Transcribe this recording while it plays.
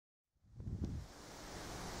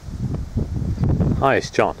Hi,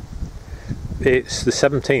 it's John. It's the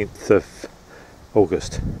 17th of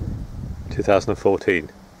August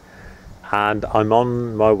 2014 and I'm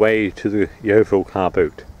on my way to the Yeovil car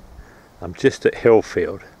boot. I'm just at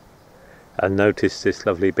Hillfield and noticed this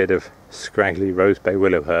lovely bit of scraggly rosebay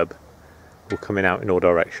willow herb all coming out in all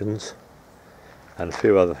directions and a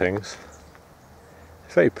few other things.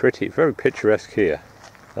 It's very pretty, very picturesque here.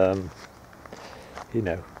 You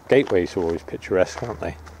know, gateways are always picturesque, aren't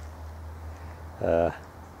they?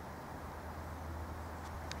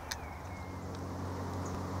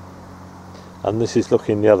 And this is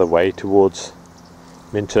looking the other way towards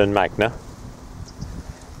Mintern Magna,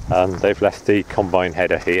 and they've left the combine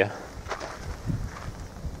header here.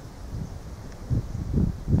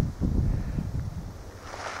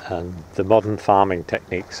 And the modern farming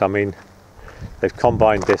techniques, I mean, they've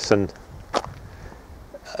combined this and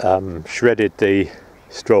shredded the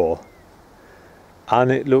straw,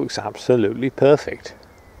 and it looks absolutely perfect.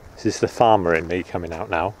 This is the farmer in me coming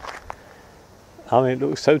out now. I mean, it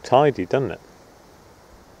looks so tidy, doesn't it?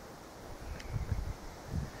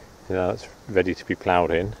 You know, it's ready to be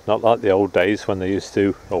ploughed in. Not like the old days when they used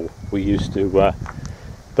to, or we used to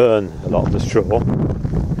burn a lot of the straw,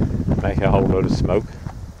 make a whole load of smoke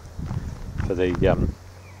for the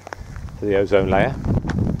ozone layer.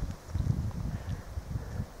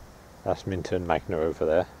 That's Mintern Magna over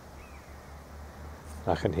there.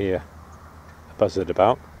 I can hear a buzzard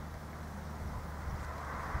about.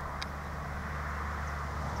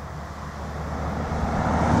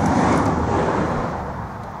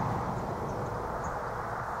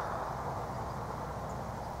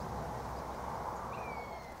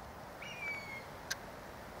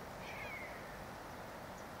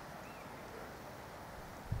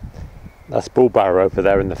 That's bullbarrow over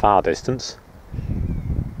there in the far distance.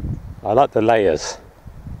 I like the layers.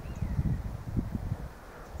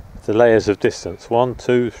 The layers of distance. 1,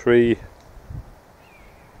 2, 3,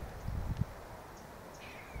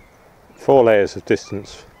 4 layers of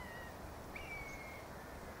distance.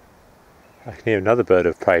 I can hear another bird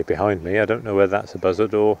of prey behind me. I don't know whether that's a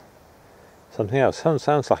buzzard or something else. Sounds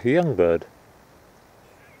like a young bird.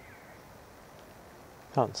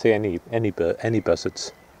 Can't see any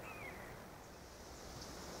buzzards.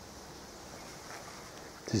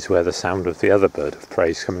 This is where the sound of the other bird of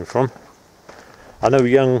prey is coming from. I know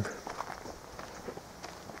young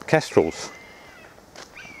kestrels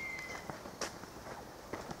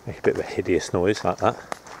make a bit of a hideous noise like that.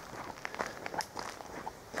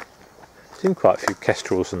 I've seen quite a few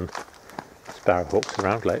kestrels and sparrowhawks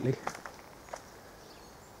around lately.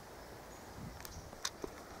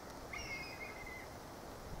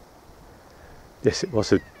 Yes, it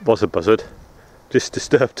was a buzzard. Just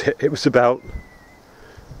disturbed it. It was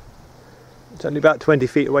it's only about 20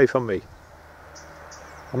 feet away from me.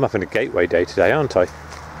 I'm having a gateway day today, aren't I?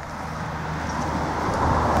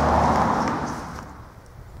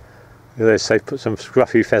 They've put some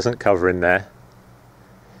scruffy pheasant cover in there.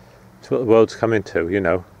 It's what the world's coming to, you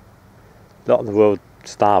know. A lot of the world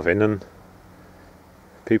starving and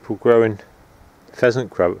people growing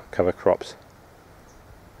pheasant cover crops.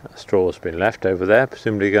 That straw's been left over there,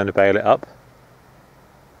 presumably going to bale it up.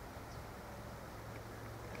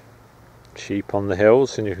 Sheep on the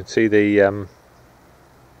hills, and you can see the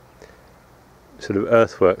sort of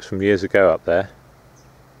earthworks from years ago up there.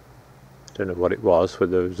 Don't know what it was,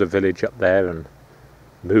 whether there was a village up there and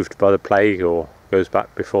moved by the plague or goes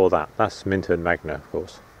back before that. That's Mintern Magna, of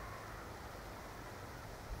course.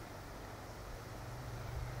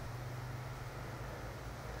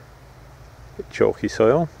 Bit chalky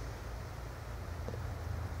soil.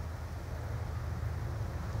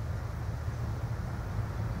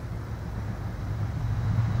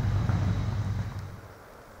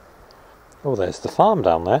 Oh, there's the farm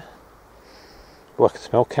down there. Oh, I can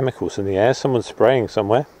smell chemicals in the air. Someone's spraying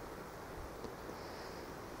somewhere.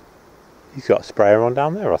 He's got a sprayer on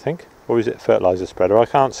down there, I think. Or is it a fertiliser spreader? I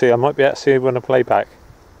can't see. I might be able to see when I play back.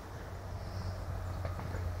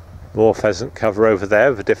 More pheasant cover over there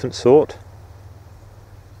of a different sort.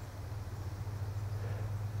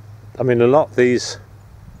 I mean, a lot of these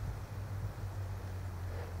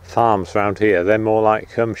farms around here, they're more like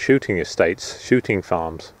shooting estates, shooting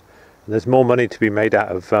farms. There's more money to be made out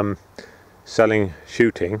of selling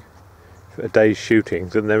shooting, for a day's shooting,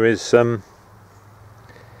 than there is out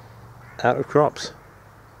of crops.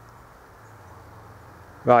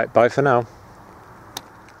 Right, bye for now.